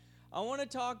I want to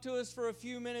talk to us for a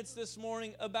few minutes this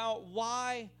morning about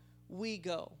why we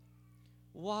go.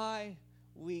 Why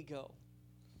we go.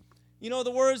 You know,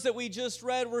 the words that we just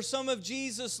read were some of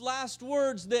Jesus' last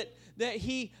words that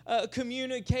he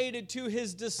communicated to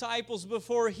his disciples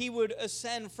before he would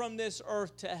ascend from this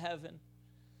earth to heaven.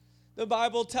 The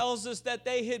Bible tells us that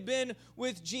they had been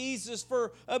with Jesus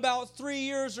for about 3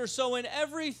 years or so, and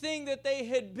everything that they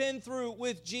had been through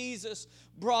with Jesus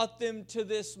brought them to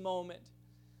this moment.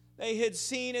 They had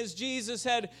seen as Jesus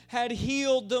had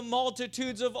healed the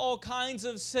multitudes of all kinds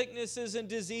of sicknesses and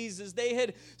diseases. They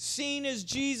had seen as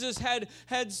Jesus had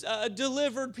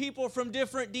delivered people from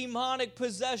different demonic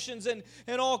possessions and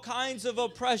all kinds of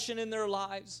oppression in their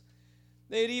lives.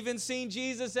 They had even seen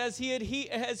Jesus as he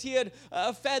had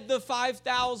fed the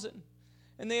 5,000.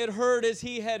 And they had heard as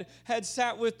he had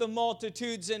sat with the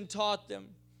multitudes and taught them.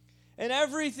 And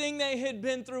everything they had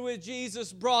been through with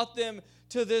Jesus brought them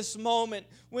to this moment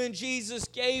when Jesus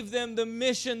gave them the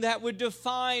mission that would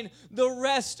define the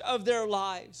rest of their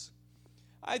lives.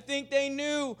 I think they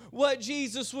knew what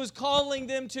Jesus was calling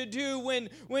them to do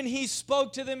when he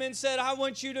spoke to them and said, I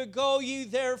want you to go ye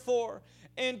therefore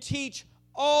and teach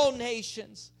all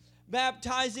nations,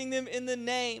 baptizing them in the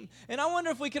name. And I wonder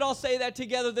if we could all say that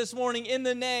together this morning. In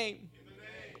the name.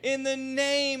 In the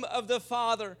name of the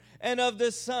Father and of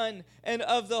the Son and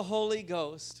of the Holy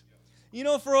Ghost. You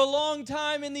know, for a long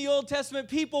time in the Old Testament,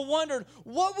 people wondered,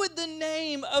 what would the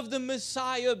name of the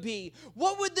Messiah be?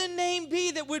 What would the name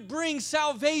be that would bring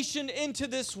salvation into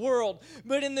this world?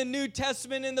 But in the New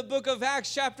Testament, in the book of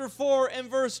Acts chapter 4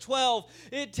 and verse 12,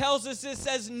 it tells us, it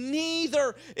says,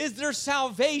 neither is there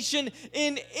salvation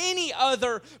in any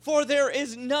other, for there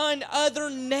is none other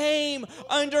name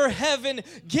under heaven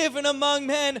given among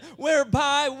men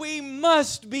whereby we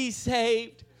must be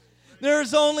saved.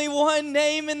 There's only one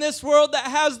name in this world that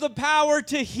has the power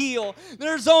to heal.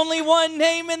 There's only one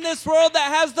name in this world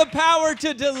that has the power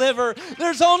to deliver.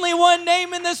 There's only one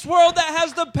name in this world that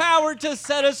has the power to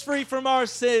set us free from our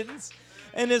sins.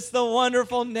 And it's the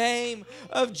wonderful name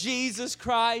of Jesus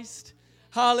Christ.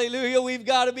 Hallelujah. We've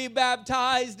got to be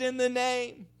baptized in the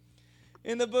name.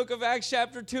 In the book of Acts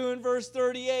chapter 2 and verse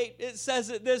 38, it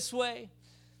says it this way.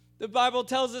 The Bible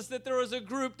tells us that there was a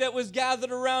group that was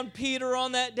gathered around Peter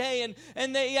on that day,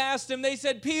 and they asked him, they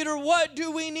said, Peter, what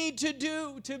do we need to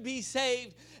do to be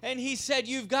saved? And he said,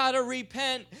 you've got to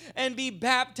repent and be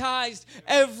baptized,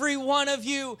 every one of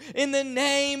you, in the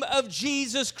name of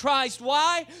Jesus Christ.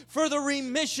 Why? For the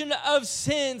remission of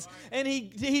sins. And he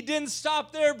didn't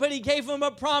stop there, but he gave them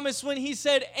a promise when he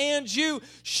said, and you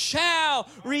shall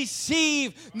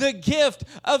receive the gift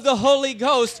of the Holy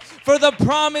Ghost. For the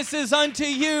promise is unto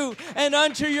you and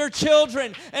unto your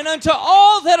children and unto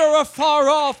all that are afar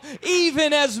off,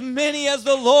 even as many as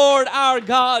the Lord our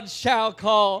God shall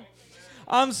call.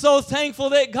 I'm so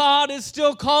thankful that God is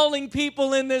still calling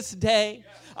people in this day.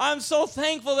 I'm so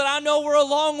thankful that I know we're a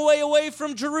long way away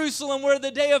from Jerusalem where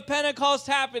the day of Pentecost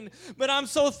happened, but I'm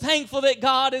so thankful that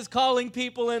God is calling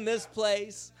people in this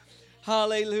place.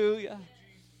 Hallelujah.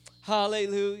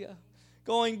 Hallelujah.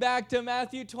 Going back to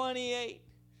Matthew 28.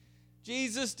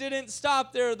 Jesus didn't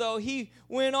stop there, though. He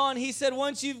went on. He said,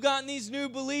 once you've gotten these new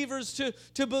believers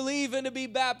to believe and to be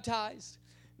baptized,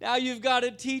 now you've got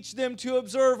to teach them to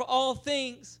observe all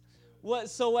things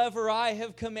whatsoever I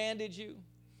have commanded you.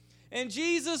 And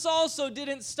Jesus also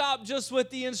didn't stop just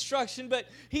with the instruction, but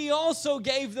he also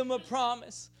gave them a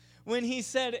promise when he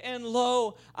said, and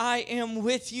lo, I am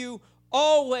with you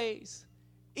always,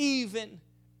 even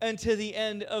unto the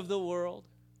end of the world.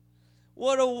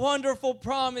 What a wonderful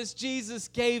promise Jesus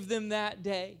gave them that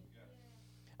day.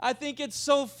 I think it's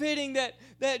so fitting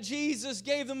that Jesus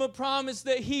gave them a promise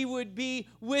that he would be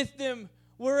with them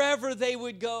wherever they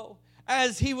would go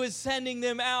as he was sending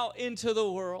them out into the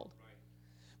world.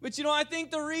 But you know, I think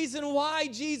the reason why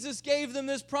Jesus gave them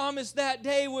this promise that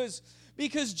day was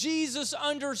because Jesus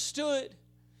understood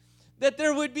that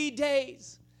there would be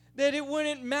days that it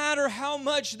wouldn't matter how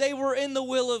much they were in the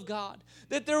will of God.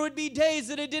 That there would be days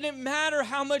that it didn't matter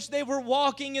how much they were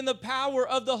walking in the power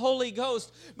of the Holy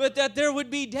Ghost, but that there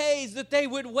would be days that they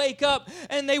would wake up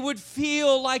and they would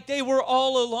feel like they were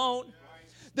all alone.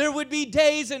 There would be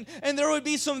days and there would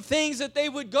be some things that they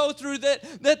would go through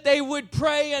that they would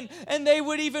pray and they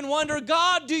would even wonder,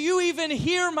 God, do you even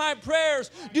hear my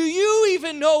prayers? Do you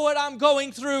even know what I'm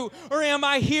going through? Or am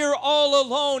I here all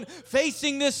alone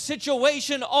facing this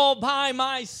situation all by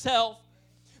myself?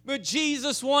 But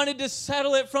Jesus wanted to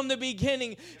settle it from the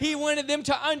beginning. He wanted them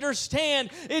to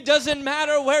understand it doesn't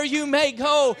matter where you may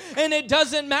go, and it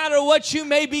doesn't matter what you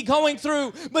may be going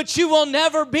through, but you will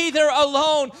never be there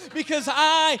alone, because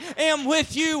I am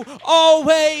with you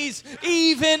always,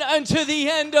 even unto the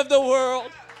end of the world.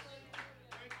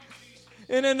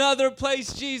 In another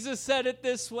place, Jesus said it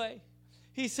this way.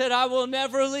 He said, I will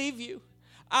never leave you.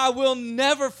 I will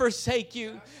never forsake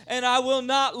you, and I will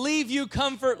not leave you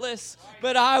comfortless,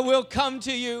 but I will come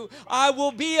to you. I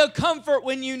will be a comfort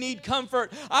when you need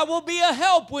comfort. I will be a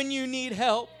help when you need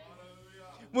help.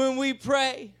 When we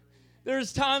pray,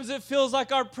 there's times it feels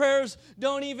like our prayers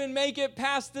don't even make it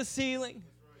past the ceiling.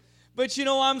 But you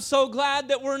know, I'm so glad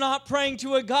that we're not praying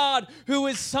to a God who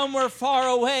is somewhere far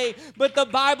away. But the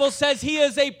Bible says He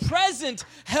is a present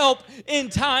help in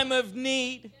time of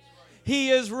need.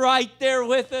 He is right there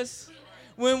with us.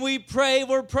 When we pray,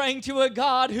 we're praying to a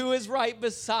God who is right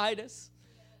beside us.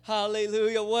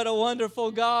 Hallelujah. What a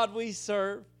wonderful God we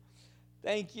serve.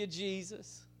 Thank you,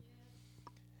 Jesus.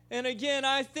 And again,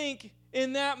 I think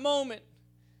in that moment,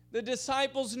 the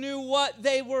disciples knew what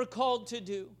they were called to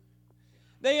do.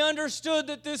 They understood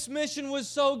that this mission was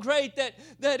so great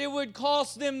that it would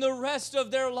cost them the rest of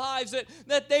their lives,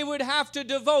 that they would have to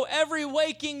devote every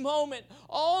waking moment,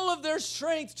 all of their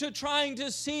strength to trying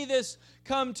to see this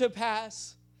come to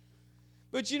pass.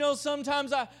 But you know,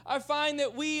 sometimes I find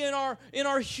that we in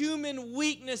our human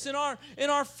weakness, in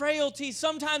our frailty,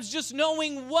 sometimes just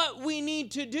knowing what we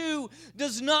need to do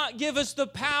does not give us the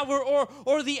power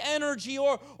or the energy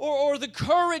or the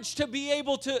courage to be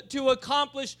able to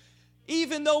accomplish,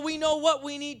 even though we know what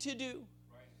we need to do.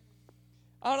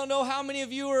 I don't know how many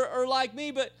of you are like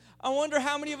me, but I wonder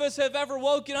how many of us have ever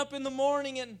woken up in the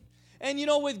morning and you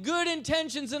know, with good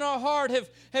intentions in our heart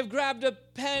have grabbed a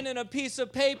pen and a piece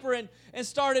of paper and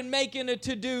started making a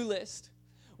to-do list.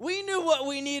 We knew what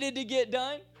we needed to get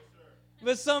done,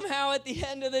 but somehow at the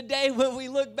end of the day, when we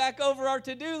look back over our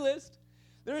to-do list,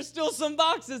 there's still some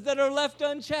boxes that are left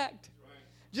unchecked.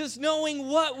 Just knowing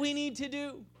what we need to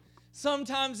do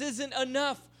sometimes isn't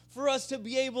enough for us to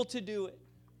be able to do it.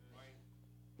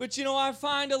 But you know, I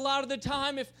find a lot of the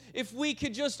time if we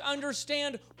could just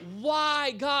understand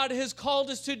why God has called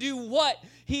us to do what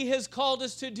He has called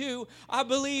us to do, I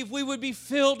believe we would be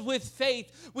filled with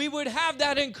faith. We would have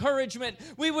that encouragement.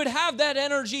 We would have that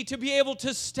energy to be able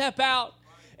to step out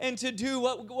and to do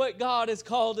what God has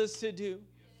called us to do.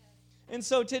 And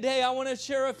so today I want to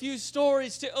share a few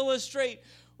stories to illustrate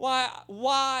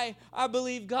why I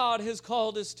believe God has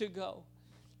called us to go.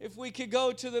 If we could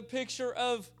go to the picture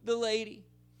of the lady.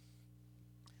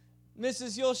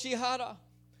 Mrs. Yoshihara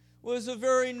was a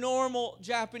very normal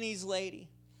Japanese lady.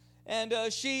 And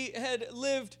she had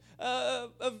lived a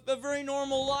very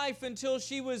normal life until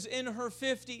she was in her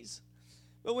 50s.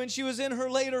 But when she was in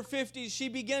her later 50s, she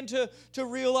began to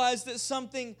realize that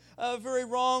something very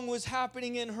wrong was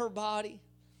happening in her body.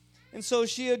 And so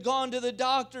she had gone to the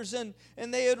doctors and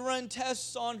they had run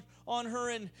tests on her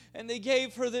and they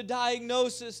gave her the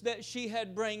diagnosis that she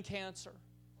had brain cancer.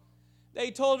 They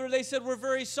told her, they said, we're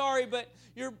very sorry, but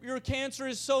your cancer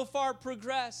is so far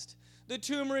progressed. The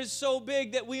tumor is so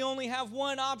big that we only have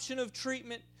one option of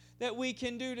treatment that we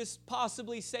can do to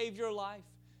possibly save your life.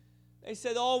 They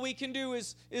said all we can do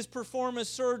is perform a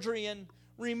surgery and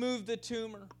remove the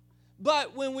tumor.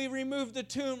 But when we remove the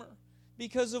tumor,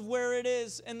 because of where it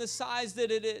is and the size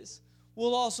that it is,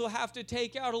 we'll also have to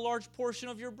take out a large portion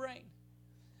of your brain.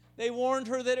 They warned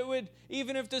her that it would,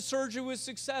 even if the surgery was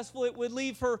successful, it would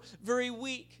leave her very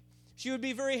weak. She would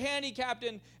be very handicapped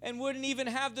and wouldn't even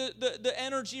have the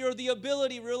energy or the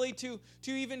ability really to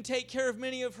even take care of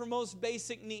many of her most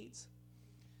basic needs.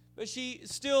 But she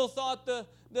still thought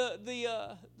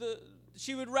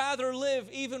she would rather live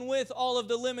even with all of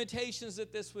the limitations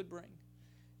that this would bring.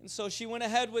 And so she went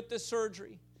ahead with the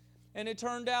surgery. And it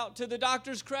turned out, to the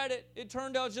doctor's credit, it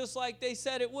turned out just like they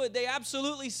said it would. They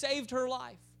absolutely saved her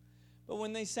life. But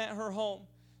when they sent her home,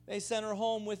 they sent her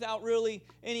home without really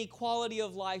any quality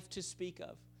of life to speak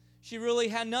of. She really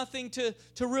had nothing to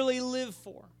really live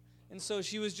for. And so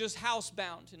she was just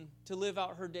housebound and to live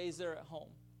out her days there at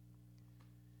home.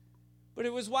 But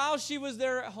it was while she was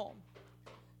there at home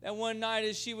that one night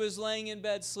as she was laying in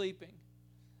bed sleeping,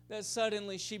 that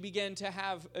suddenly she began to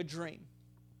have a dream.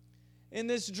 In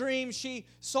this dream, she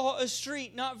saw a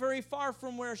street not very far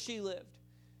from where she lived.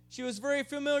 She was very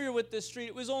familiar with this street.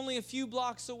 It was only a few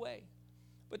blocks away.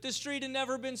 But this street had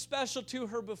never been special to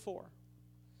her before.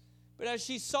 But as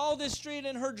she saw this street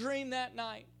in her dream that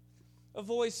night, a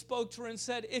voice spoke to her and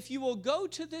said, if you will go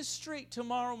to this street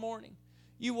tomorrow morning,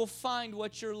 you will find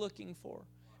what you're looking for,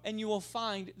 and you will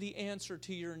find the answer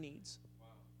to your needs.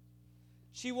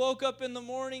 She woke up in the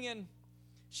morning and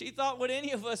she thought what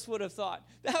any of us would have thought.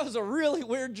 That was a really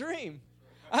weird dream.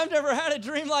 I've never had a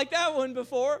dream like that one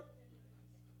before.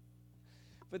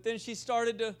 But then she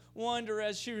started to wonder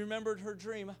as she remembered her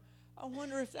dream, I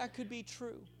wonder if that could be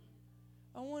true.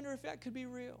 I wonder if that could be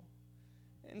real.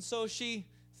 And so she,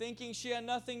 thinking she had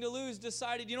nothing to lose,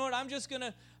 decided, you know what, I'm just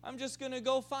gonna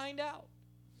go find out.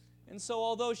 And so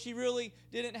although she really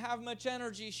didn't have much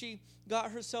energy, she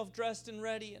got herself dressed and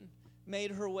ready and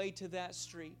made her way to that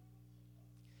street.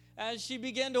 As she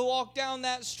began to walk down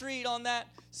that street on that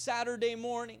Saturday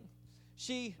morning,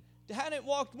 she hadn't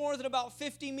walked more than about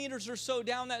 50 meters or so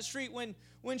down that street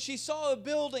when she saw a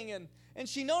building, and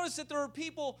she noticed that there were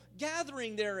people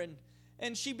gathering there,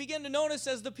 and she began to notice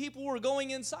as the people were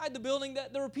going inside the building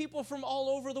that there were people from all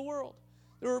over the world.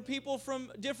 There were people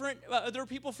from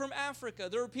Africa.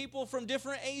 There were people from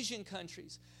different Asian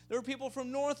countries. There were people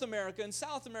from North America and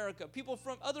South America. People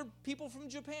from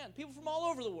Japan. People from all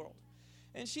over the world.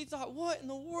 And she thought, what in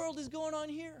the world is going on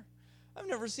here? I've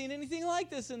never seen anything like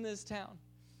this in this town.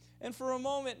 And for a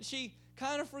moment, she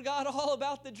kind of forgot all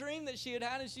about the dream that she had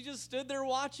had, and she just stood there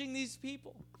watching these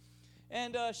people.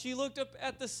 And she looked up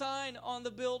at the sign on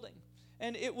the building,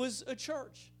 and it was a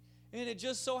church. And it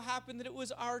just so happened that it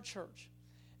was our church.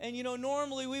 And you know,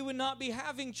 normally we would not be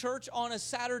having church on a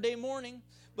Saturday morning,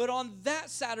 but on that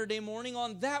Saturday morning,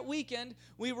 on that weekend,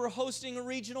 we were hosting a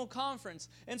regional conference.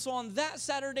 And so on that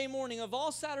Saturday morning, of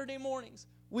all Saturday mornings,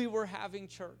 we were having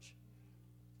church.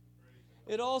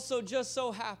 It also just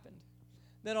so happened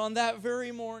that on that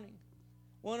very morning,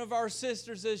 one of our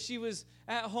sisters, as she was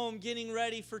at home getting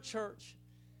ready for church,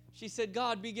 she said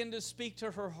God began to speak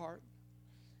to her heart.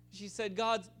 She said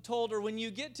God told her, when you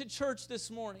get to church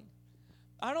this morning,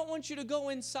 I don't want you to go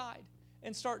inside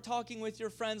and start talking with your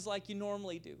friends like you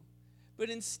normally do. But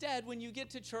instead, when you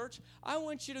get to church, I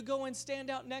want you to go and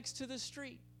stand out next to the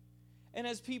street. And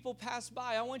as people pass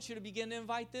by, I want you to begin to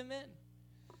invite them in.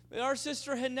 But our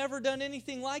sister had never done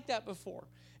anything like that before.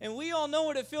 And we all know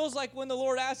what it feels like when the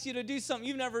Lord asks you to do something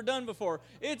you've never done before.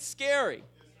 It's scary.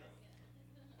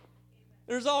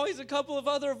 There's always a couple of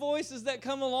other voices that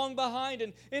come along behind,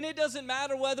 and it doesn't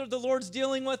matter whether the Lord's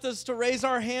dealing with us to raise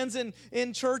our hands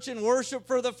in church and worship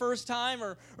for the first time,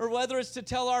 or whether it's to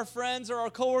tell our friends or our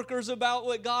coworkers about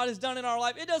what God has done in our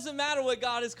life. It doesn't matter what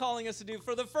God is calling us to do.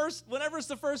 Whenever it's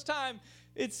the first time,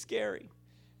 it's scary.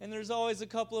 And there's always a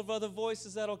couple of other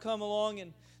voices that'll come along,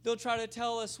 and they'll try to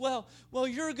tell us, well,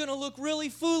 you're going to look really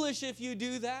foolish if you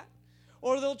do that.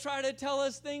 Or they'll try to tell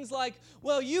us things like,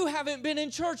 well, you haven't been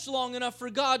in church long enough for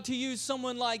God to use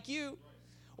someone like you.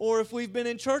 Or if we've been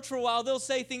in church for a while, they'll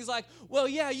say things like, well,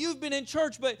 yeah, you've been in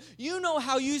church, but you know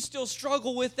how you still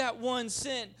struggle with that one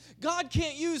sin. God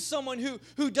can't use someone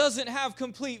who doesn't have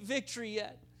complete victory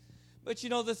yet. But you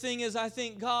know, the thing is, I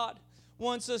think God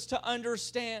wants us to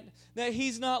understand that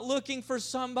He's not looking for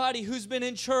somebody who's been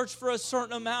in church for a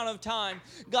certain amount of time.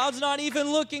 God's not even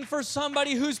looking for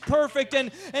somebody who's perfect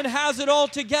and has it all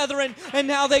together and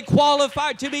now they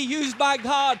qualify to be used by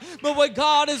God. But what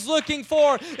God is looking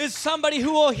for is somebody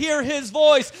who will hear His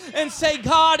voice and say,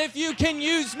 God, if you can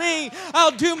use me,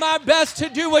 I'll do my best to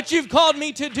do what you've called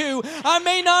me to do. I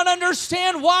may not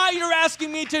understand why you're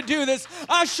asking me to do this.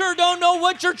 I sure don't know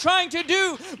what you're trying to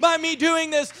do by me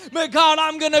doing this. But God,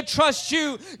 I'm going to trust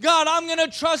you. God, I'm going to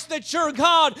trust that you're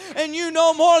God and you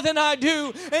know more than I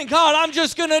do. And God, I'm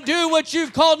just going to do what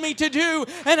you've called me to do,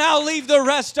 and I'll leave the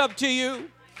rest up to you.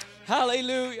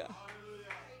 Hallelujah.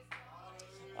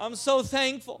 I'm so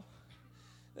thankful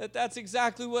that that's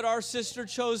exactly what our sister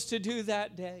chose to do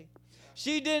that day.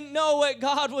 She didn't know what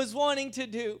God was wanting to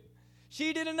do.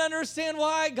 She didn't understand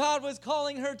why God was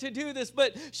calling her to do this,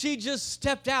 but she just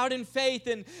stepped out in faith.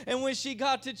 And when she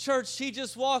got to church, she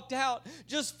just walked out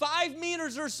just 5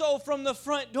 meters or so from the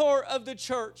front door of the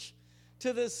church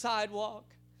to the sidewalk.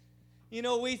 You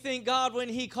know, we think God, when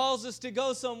He calls us to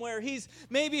go somewhere,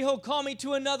 maybe He'll call me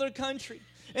to another country.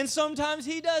 And sometimes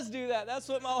He does do that. That's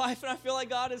what my wife and I feel like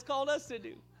God has called us to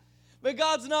do. But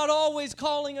God's not always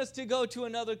calling us to go to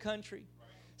another country.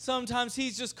 Sometimes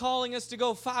He's just calling us to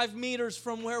go 5 meters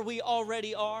from where we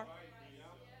already are.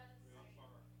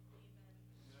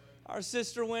 Our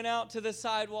sister went out to the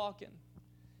sidewalk, and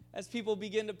as people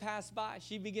began to pass by,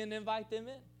 she began to invite them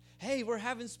in. Hey, we're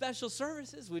having special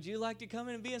services. Would you like to come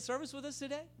in and be in service with us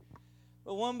today?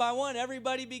 But one by one,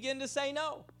 everybody began to say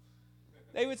no.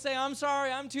 They would say, I'm sorry,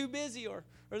 I'm too busy. Or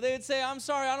they would say, I'm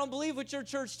sorry, I don't believe what your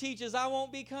church teaches. I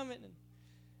won't be coming.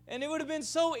 And it would have been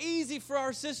so easy for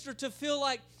our sister to feel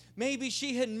like maybe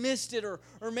she had missed it, or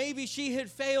maybe she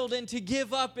had failed, and to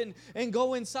give up and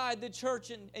go inside the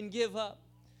church and give up.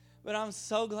 But I'm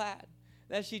so glad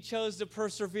that she chose to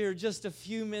persevere just a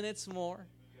few minutes more.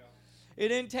 It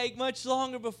didn't take much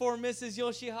longer before Mrs.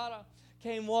 Yoshihara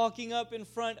came walking up in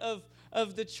front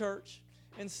of the church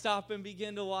and stopped and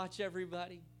began to watch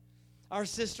everybody. Our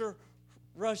sister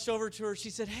rushed over to her. She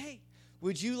said, "Hey,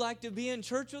 would you like to be in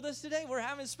church with us today? We're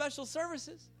having special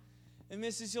services." And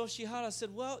Mrs. Yoshihara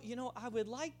said, "Well, I would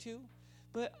like to,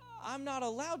 but I'm not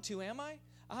allowed to, am I?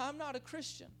 I'm not a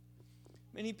Christian."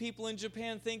 Many people in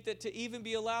Japan think that to even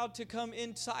be allowed to come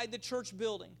inside the church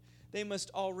building, they must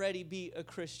already be a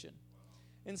Christian.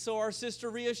 And so our sister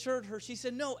reassured her. She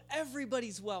said, "No,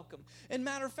 everybody's welcome. And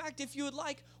matter of fact, if you would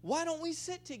like, why don't we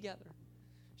sit together?"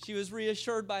 She was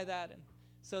reassured by that, and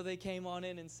so they came on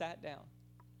in and sat down.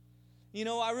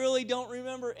 I really don't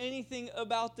remember anything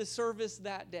about the service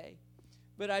that day,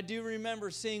 but I do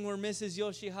remember seeing where Mrs.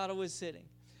 Yoshihara was sitting.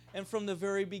 And from the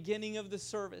very beginning of the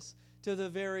service to the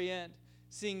very end,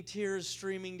 seeing tears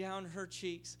streaming down her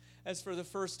cheeks, as for the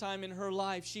first time in her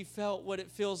life, she felt what it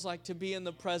feels like to be in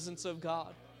the presence of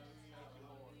God.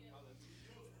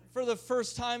 For the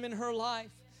first time in her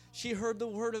life, she heard the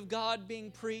Word of God being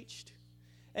preached.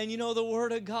 And the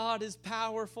Word of God is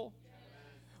powerful.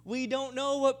 We don't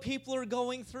know what people are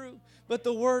going through, but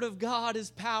the Word of God is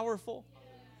powerful.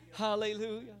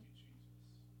 Hallelujah.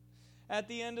 At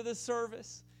the end of the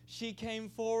service, she came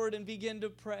forward and began to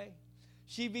pray.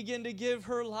 She began to give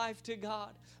her life to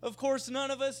God. Of course,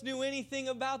 none of us knew anything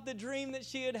about the dream that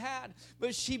she had had,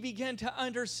 but she began to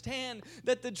understand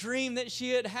that the dream that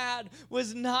she had had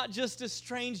was not just a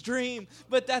strange dream,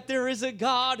 but that there is a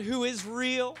God who is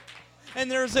real. And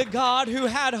there's a God who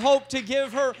had hope to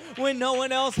give her when no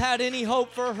one else had any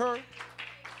hope for her.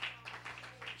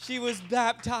 She was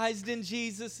baptized in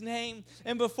Jesus' name,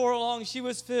 and before long she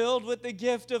was filled with the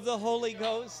gift of the Holy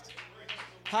Ghost.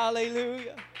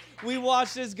 Hallelujah. We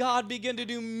watched as God began to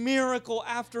do miracle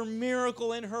after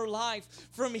miracle in her life,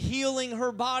 from healing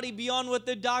her body beyond what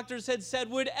the doctors had said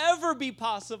would ever be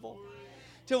possible,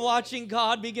 to watching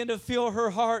God begin to fill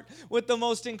her heart with the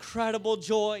most incredible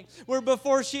joy. Where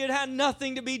before she had had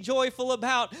nothing to be joyful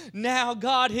about, now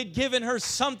God had given her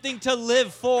something to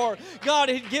live for. God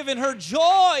had given her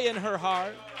joy in her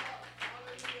heart.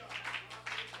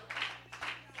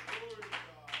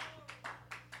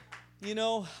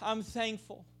 I'm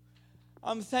thankful.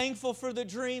 I'm thankful for the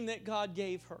dream that God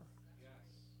gave her.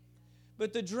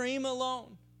 But the dream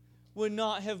alone would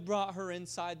not have brought her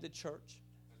inside the church.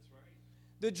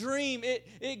 The dream,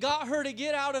 it got her to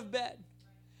get out of bed.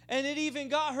 And it even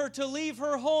got her to leave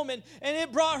her home. And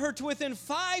it brought her to within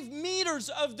 5 meters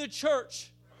of the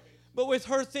church. But with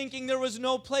her thinking there was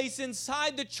no place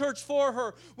inside the church for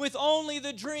her, with only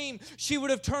the dream, she would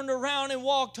have turned around and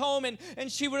walked home, and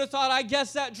she would have thought, I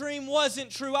guess that dream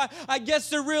wasn't true. I guess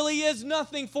there really is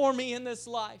nothing for me in this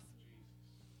life.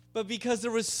 But because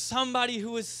there was somebody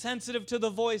who was sensitive to the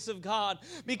voice of God,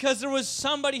 because there was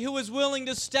somebody who was willing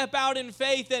to step out in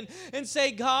faith and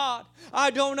say, God,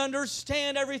 I don't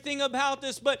understand everything about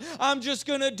this, but I'm just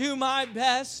going to do my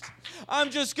best. I'm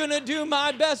just going to do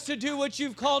my best to do what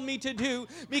you've called me to do.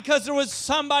 Because there was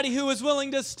somebody who was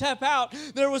willing to step out.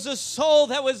 There was a soul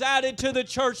that was added to the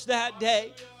church that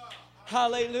day.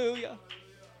 Hallelujah.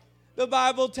 The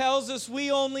Bible tells us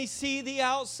we only see the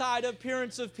outside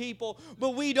appearance of people,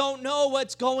 but we don't know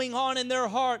what's going on in their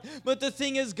heart. But the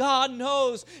thing is, God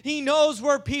knows. He knows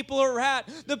where people are at.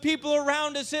 The people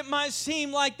around us, it might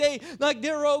seem like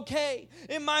they're okay.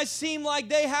 It might seem like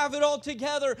they have it all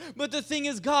together. But the thing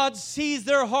is, God sees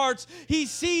their hearts. He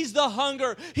sees the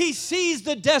hunger. He sees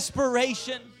the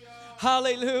desperation.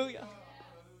 Hallelujah.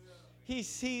 He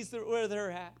sees where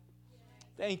they're at.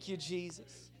 Thank you,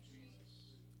 Jesus.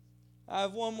 I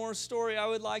have one more story I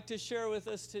would like to share with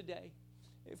us today.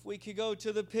 If we could go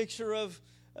to the picture of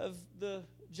the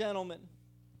gentleman.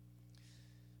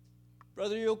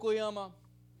 Brother Yokoyama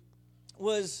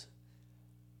was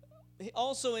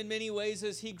also, in many ways,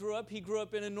 as he grew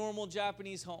up in a normal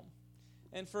Japanese home.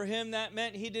 And for him, that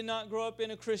meant he did not grow up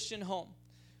in a Christian home,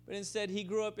 but instead he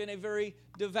grew up in a very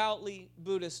devoutly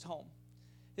Buddhist home.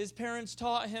 His parents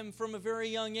taught him from a very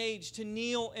young age to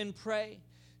kneel and pray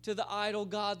to the idol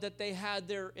god that they had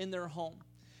there in their home.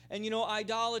 And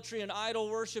idolatry and idol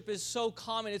worship is so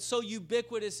common, it's so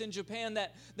ubiquitous in Japan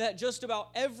that just about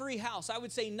every house, I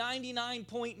would say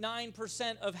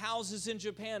 99.9% of houses in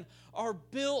Japan are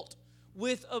built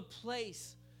with a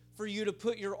place for you to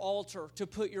put your altar, to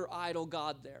put your idol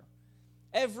god there.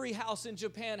 Every house in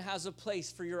Japan has a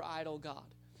place for your idol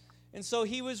god. And so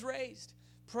he was raised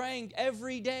praying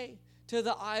every day to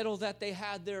the idol that they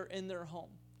had there in their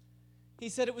home. He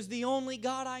said, it was the only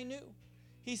God I knew.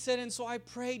 He said, and so I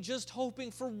prayed just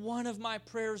hoping for one of my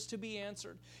prayers to be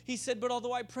answered. He said, but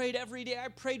although I prayed every day, I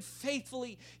prayed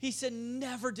faithfully. He said,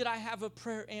 never did I have a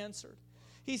prayer answered.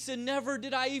 He said, never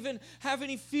did I even have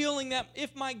any feeling that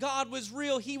if my God was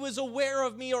real, He was aware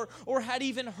of me or had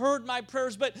even heard my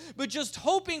prayers, but just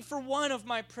hoping for one of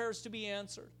my prayers to be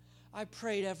answered. I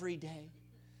prayed every day.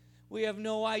 We have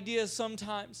no idea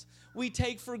sometimes. We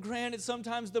take for granted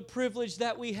sometimes the privilege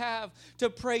that we have to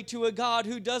pray to a God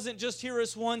who doesn't just hear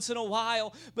us once in a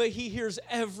while, but He hears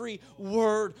every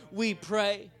word we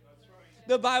pray.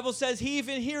 The Bible says He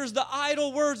even hears the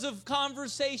idle words of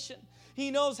conversation.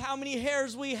 He knows how many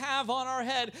hairs we have on our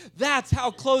head. That's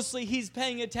how closely He's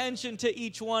paying attention to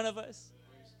each one of us.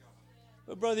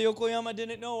 But Brother Yokoyama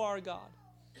didn't know our God,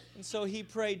 and so he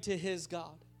prayed to his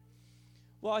God.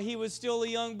 While he was still a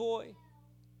young boy,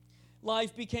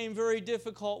 life became very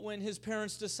difficult when his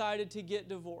parents decided to get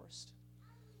divorced.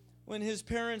 When his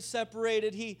parents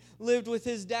separated, he lived with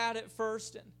his dad at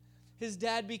first, and his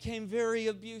dad became very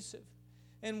abusive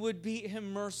and would beat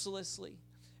him mercilessly.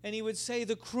 And he would say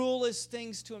the cruelest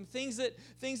things to him, things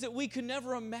that we could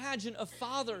never imagine a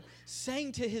father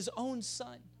saying to his own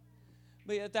son.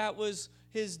 But yet that was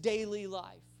his daily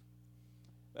life.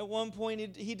 At one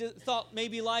point, he thought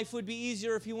maybe life would be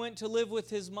easier if he went to live with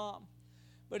his mom.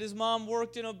 But his mom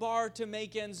worked in a bar to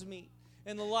make ends meet.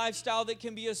 And the lifestyle that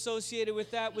can be associated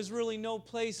with that was really no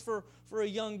place for a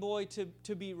young boy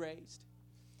to be raised.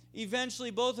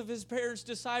 Eventually, both of his parents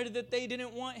decided that they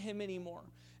didn't want him anymore.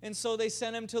 And so they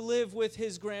sent him to live with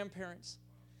his grandparents.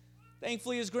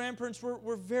 Thankfully, his grandparents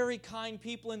were very kind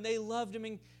people, and they loved him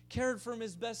and cared for him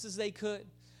as best as they could.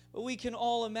 But we can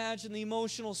all imagine the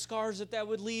emotional scars that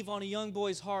would leave on a young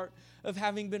boy's heart of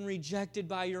having been rejected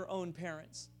by your own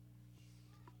parents.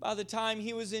 By the time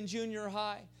he was in junior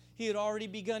high, he had already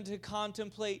begun to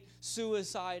contemplate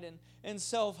suicide and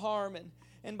self-harm.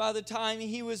 And by the time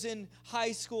he was in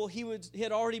high school, he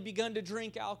had already begun to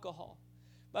drink alcohol.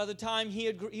 By the time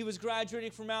he was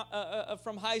graduating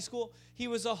from high school, he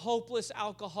was a hopeless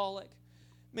alcoholic.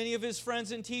 Many of his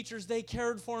friends and teachers, they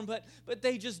cared for him, but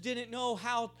they just didn't know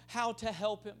how to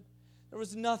help him. There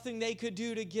was nothing they could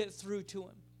do to get through to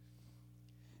him.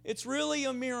 It's really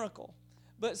a miracle.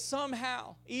 But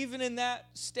somehow, even in that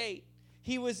state,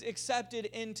 he was accepted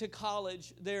into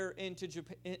college there in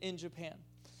Japan.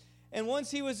 And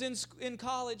once he was in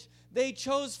college, they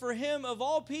chose for him, of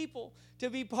all people, to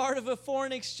be part of a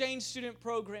foreign exchange student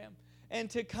program and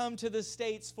to come to the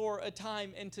States for a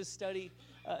time and to study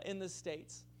in the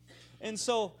States. And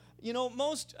so,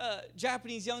 most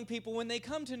Japanese young people, when they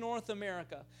come to North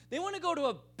America, they want to go to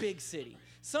a big city,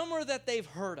 somewhere that they've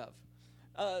heard of.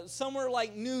 Somewhere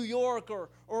like New York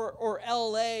or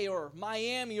L.A. or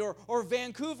Miami or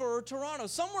Vancouver or Toronto,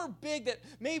 somewhere big that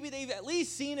maybe they've at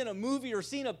least seen in a movie or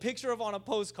seen a picture of on a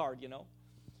postcard,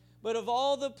 But of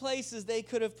all the places they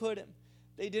could have put him,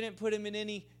 they didn't put him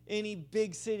in any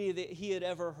big city that he had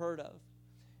ever heard of.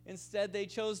 Instead, they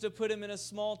chose to put him in a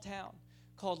small town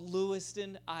called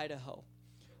Lewiston, Idaho.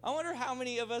 I wonder how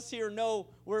many of us here know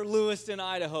where Lewiston,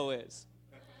 Idaho is.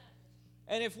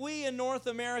 And if we in North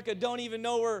America don't even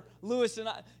know where Lewiston,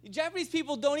 Japanese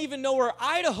people don't even know where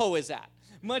Idaho is at,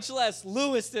 much less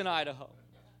Lewiston, Idaho.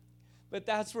 But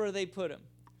that's where they put him.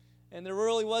 And there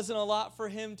really wasn't a lot for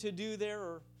him to do there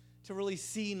or to really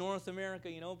see North America,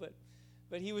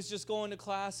 but he was just going to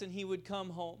class and he would come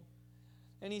home.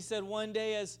 And he said one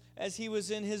day as he was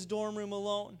in his dorm room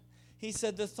alone, he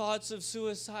said the thoughts of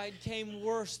suicide came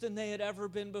worse than they had ever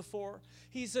been before.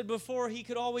 He said before he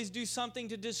could always do something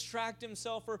to distract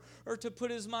himself or to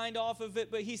put his mind off of it.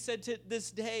 But he said to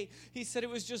this day, he said it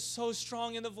was just so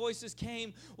strong and the voices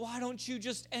came, why don't you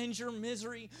just end your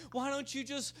misery? Why don't you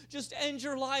just end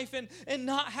your life and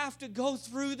not have to go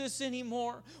through this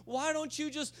anymore? Why don't you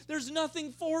there's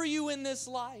nothing for you in this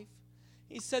life.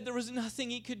 He said there was nothing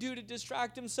he could do to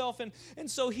distract himself, and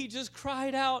so he just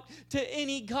cried out to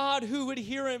any God who would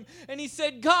hear him. And he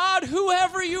said, God,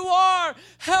 whoever you are,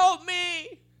 help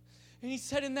me. And he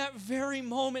said in that very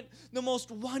moment, the most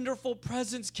wonderful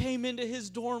presence came into his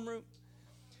dorm room.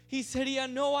 He said he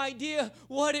had no idea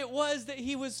what it was that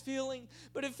he was feeling,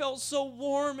 but it felt so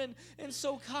warm and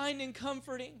so kind and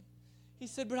comforting. He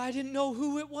said, but I didn't know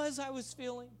who it was I was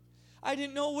feeling. I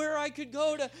didn't know where I could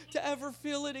go to ever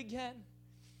feel it again.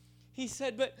 He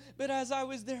said, but as I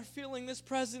was there feeling this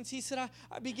presence, he said,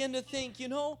 I began to think,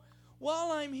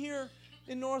 while I'm here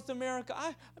in North America,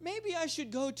 maybe I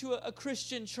should go to a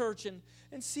Christian church and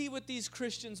see what these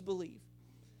Christians believe.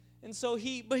 And so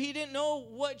he didn't know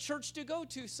what church to go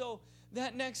to. So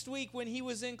that next week when he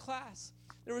was in class,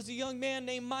 there was a young man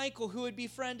named Michael who had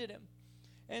befriended him.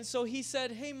 And so he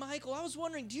said, hey, Michael, I was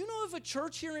wondering, do you know of a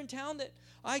church here in town that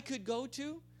I could go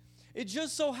to? It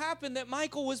just so happened that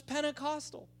Michael was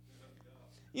Pentecostal.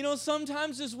 You know,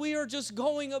 sometimes as we are just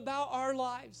going about our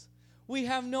lives, we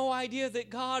have no idea that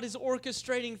God is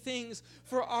orchestrating things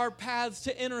for our paths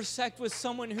to intersect with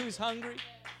someone who's hungry.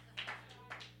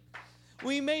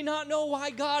 We may not know why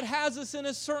God has us in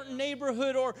a certain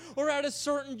neighborhood or at a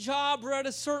certain job or at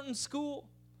a certain school.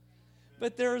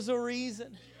 But there's a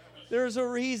reason. There's a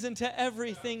reason to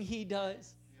everything He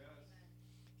does.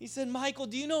 He said, Michael,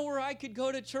 do you know where I could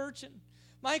go to church? And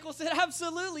Michael said,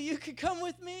 absolutely, you could come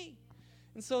with me.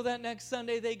 And so that next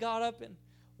Sunday they got up and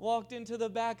walked into the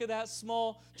back of that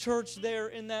small church there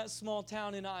in that small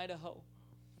town in Idaho.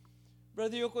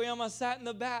 Brother Yokoyama sat in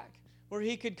the back where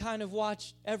he could kind of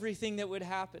watch everything that would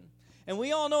happen. And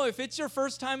we all know if it's your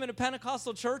first time in a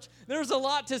Pentecostal church, there's a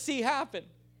lot to see happen.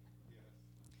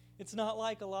 It's not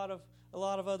like a lot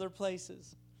of other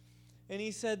places. And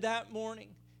he said that morning,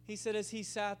 he said as he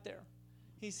sat there,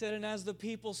 he said, and as the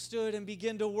people stood and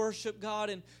began to worship God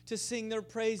and to sing their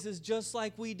praises just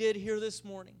like we did here this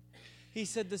morning, he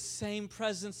said the same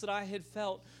presence that I had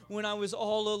felt when I was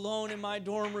all alone in my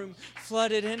dorm room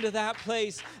flooded into that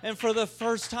place. And for the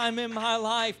first time in my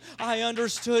life, I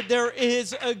understood there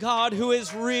is a God who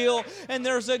is real. And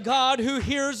there's a God who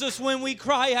hears us when we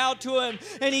cry out to Him.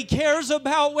 And He cares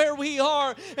about where we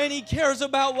are. And He cares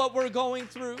about what we're going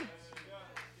through.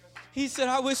 He said,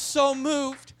 I was so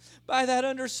moved by that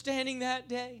understanding that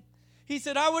day. He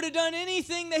said, I would have done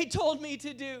anything they told me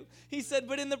to do. He said,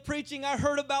 but in the preaching, I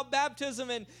heard about baptism.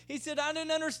 And he said, I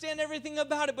didn't understand everything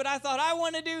about it, but I thought, I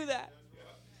want to do that.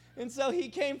 And so he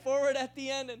came forward at the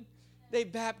end, and they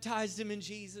baptized him in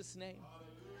Jesus' name.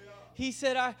 He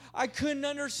said, I couldn't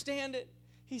understand it.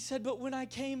 He said, but when I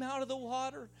came out of the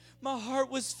water, my heart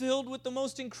was filled with the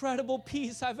most incredible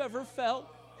peace I've ever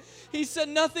felt. He said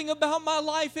nothing about my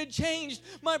life had changed.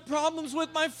 My problems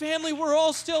with my family were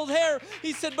all still there.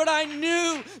 He said, but I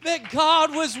knew that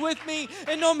God was with me.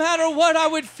 And no matter what I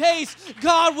would face,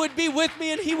 God would be with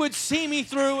me and He would see me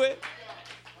through it.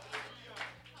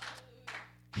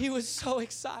 He was so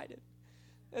excited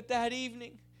that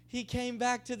evening he came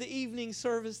back to the evening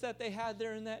service that they had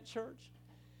there in that church.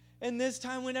 And this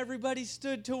time when everybody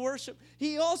stood to worship,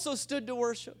 he also stood to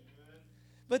worship.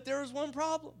 But there was one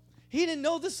problem. He didn't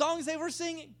know the songs they were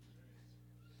singing.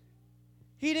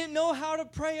 He didn't know how to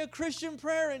pray a Christian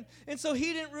prayer, and so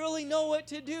he didn't really know what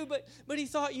to do, but he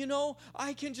thought,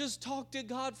 I can just talk to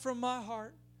God from my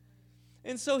heart.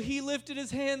 And so he lifted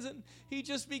his hands and he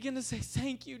just began to say,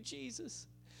 thank you, Jesus.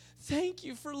 Thank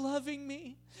you for loving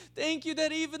me. Thank you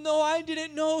that even though I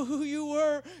didn't know who you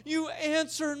were, you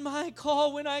answered my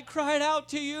call when I cried out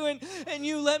to you, and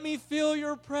you let me feel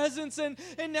your presence, and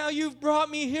now you've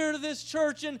brought me here to this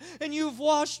church, and you've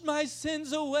washed my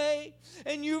sins away,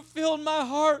 and you've filled my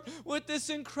heart with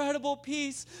this incredible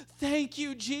peace. Thank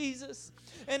you, Jesus.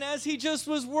 And as he just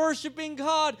was worshiping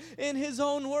God in his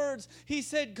own words, he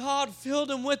said God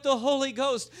filled him with the Holy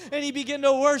Ghost, and he began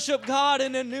to worship God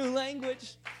in a new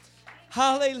language.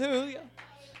 Hallelujah.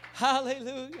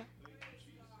 Hallelujah.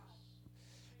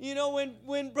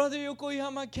 When Brother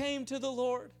Yokoyama came to the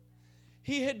Lord,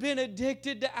 he had been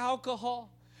addicted to alcohol.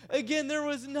 Again, there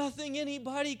was nothing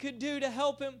anybody could do to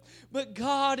help him, but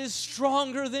God is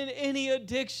stronger than any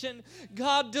addiction.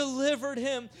 God delivered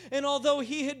him, and although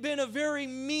he had been a very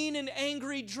mean and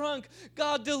angry drunk,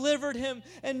 God delivered him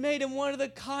and made him one of the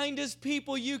kindest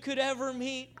people you could ever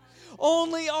meet.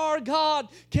 Only our God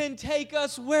can take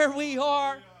us where we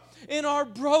are in our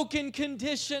broken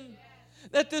condition,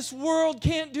 that this world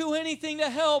can't do anything to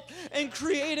help, and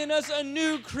create in us a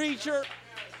new creature.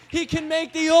 He can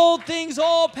make the old things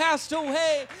all passed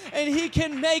away, and He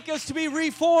can make us to be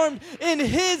reformed in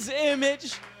His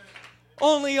image.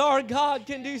 Only our God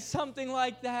can do something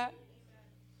like that.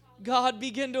 God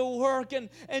began to work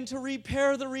and to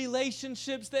repair the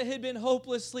relationships that had been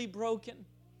hopelessly broken.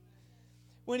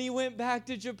 When he went back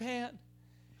to Japan,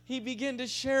 he began to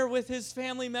share with his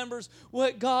family members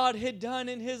what God had done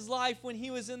in his life when he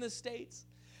was in the States.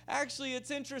 Actually, it's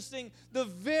interesting. The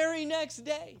very next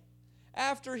day,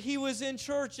 after he was in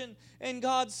church and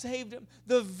God saved him,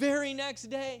 the very next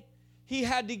day, he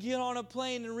had to get on a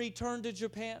plane and return to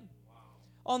Japan.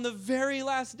 Wow. On the very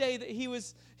last day that he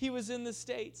was in the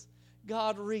States,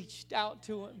 God reached out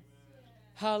to him. Amen.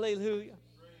 Hallelujah.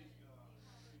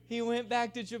 He went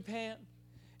back to Japan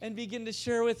and began to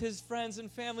share with his friends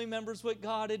and family members what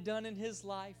God had done in his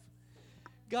life.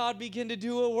 God began to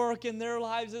do a work in their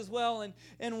lives as well,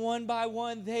 and one by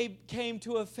one they came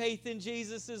to a faith in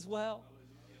Jesus as well.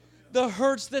 The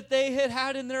hurts that they had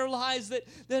had in their lives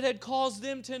that had caused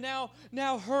them to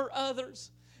now hurt others,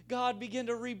 God began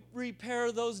to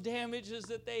repair those damages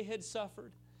that they had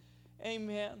suffered.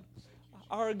 Amen.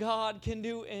 Our God can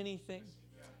do anything.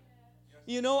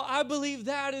 You know, I believe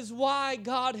that is why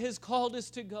God has called us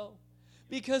to go.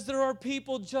 Because there are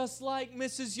people just like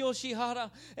Mrs.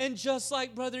 Yoshihara and just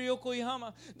like Brother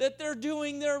Yokoyama, that they're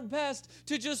doing their best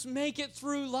to just make it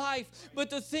through life. But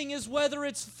the thing is, whether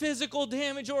it's physical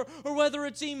damage or whether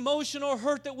it's emotional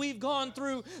hurt that we've gone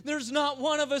through, there's not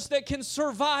one of us that can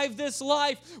survive this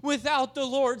life without the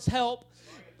Lord's help.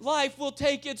 Life will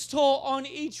take its toll on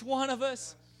each one of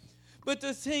us. But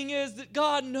the thing is that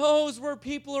God knows where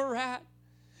people are at.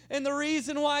 And the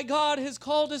reason why God has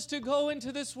called us to go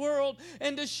into this world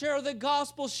and to share the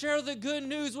gospel, share the good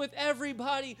news with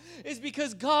everybody, is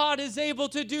because God is able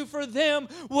to do for them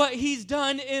what He's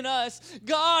done in us.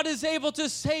 God is able to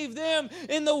save them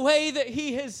in the way that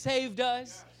He has saved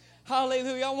us.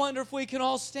 Hallelujah. I wonder if we can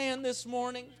all stand this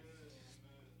morning.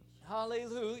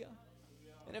 Hallelujah.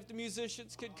 And if the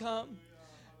musicians could come.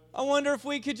 I wonder if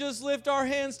we could just lift our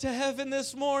hands to heaven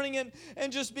this morning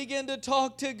and just begin to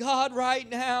talk to God right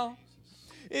now.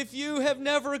 If you have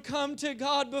never come to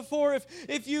God before,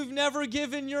 if you've never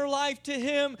given your life to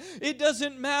Him, it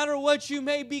doesn't matter what you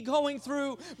may be going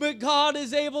through, but God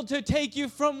is able to take you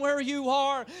from where you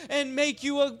are and make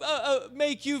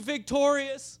you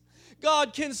victorious.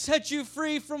 God can set you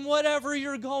free from whatever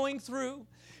you're going through.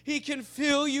 He can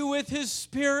fill you with His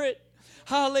Spirit.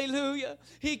 Hallelujah.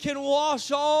 He can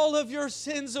wash all of your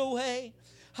sins away.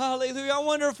 Hallelujah. I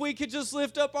wonder if we could just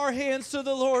lift up our hands to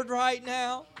the Lord right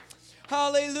now.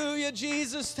 Hallelujah.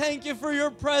 Jesus, thank you for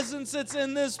your presence that's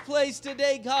in this place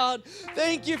today, God.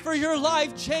 Thank you for your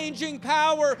life-changing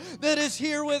power that is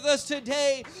here with us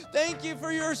today. Thank you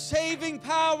for your saving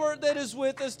power that is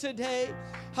with us today.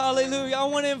 Hallelujah. I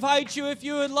want to invite you, if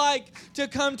you would like, to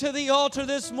come to the altar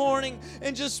this morning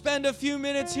and just spend a few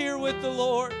minutes here with the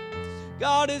Lord.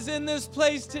 God is in this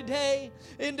place today.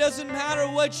 It doesn't matter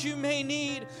what you may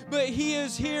need, but He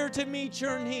is here to meet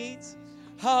your needs.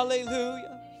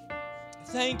 Hallelujah.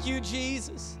 Thank you,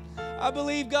 Jesus. I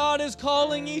believe God is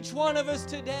calling each one of us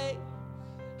today.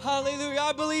 Hallelujah.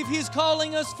 I believe He's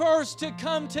calling us first to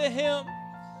come to Him.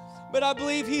 But I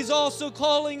believe He's also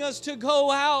calling us to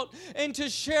go out and to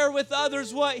share with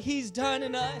others what He's done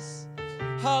in us.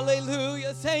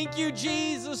 Hallelujah. Thank you,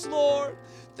 Jesus, Lord.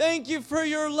 Thank you for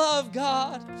your love,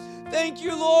 God. Thank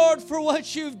you, Lord, for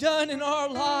what you've done in our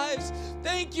lives.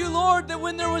 Thank you, Lord, that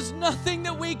when there was nothing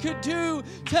that we could do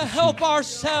to help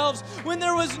ourselves, when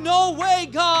there was no way,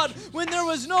 God, when there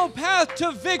was no path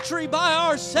to victory by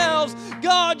ourselves,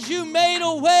 God, you made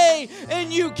a way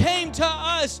and you came to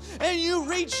us and you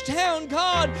reached down,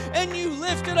 God, and you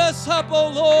lifted us up, oh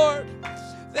Lord.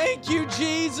 Thank you,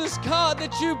 Jesus, God,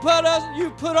 that you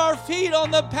put our feet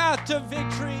on the path to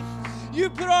victory. You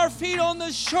put our feet on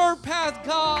the sure path,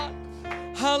 God.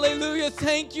 Hallelujah.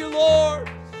 Thank you,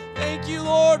 Lord. Thank you,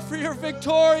 Lord, for your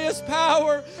victorious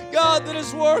power, God, that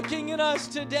is working in us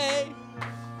today.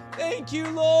 Thank you,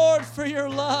 Lord, for your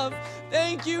love.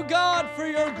 Thank you, God, for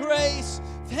your grace.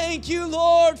 Thank you,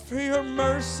 Lord, for your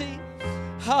mercy.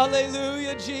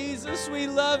 Hallelujah, Jesus. We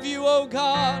love you, oh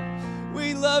God.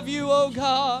 We love you, oh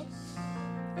God.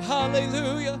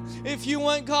 Hallelujah. If you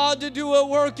want God to do a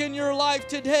work in your life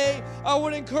today, I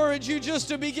would encourage you just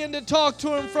to begin to talk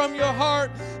to Him from your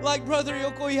heart like Brother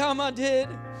Yokoyama did.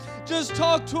 Just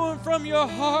talk to Him from your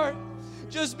heart.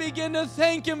 Just begin to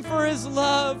thank Him for His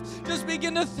love. Just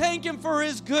begin to thank Him for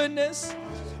His goodness.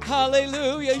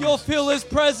 Hallelujah. You'll feel His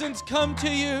presence come to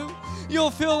you. You'll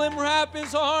feel Him wrap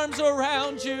His arms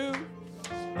around you.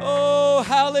 Oh,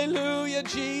 hallelujah,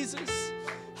 Jesus.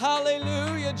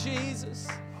 Hallelujah, Jesus.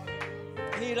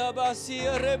 In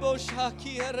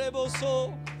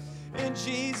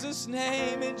Jesus'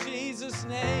 name, in Jesus'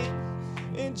 name,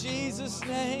 in Jesus'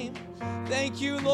 name. Thank you, Lord.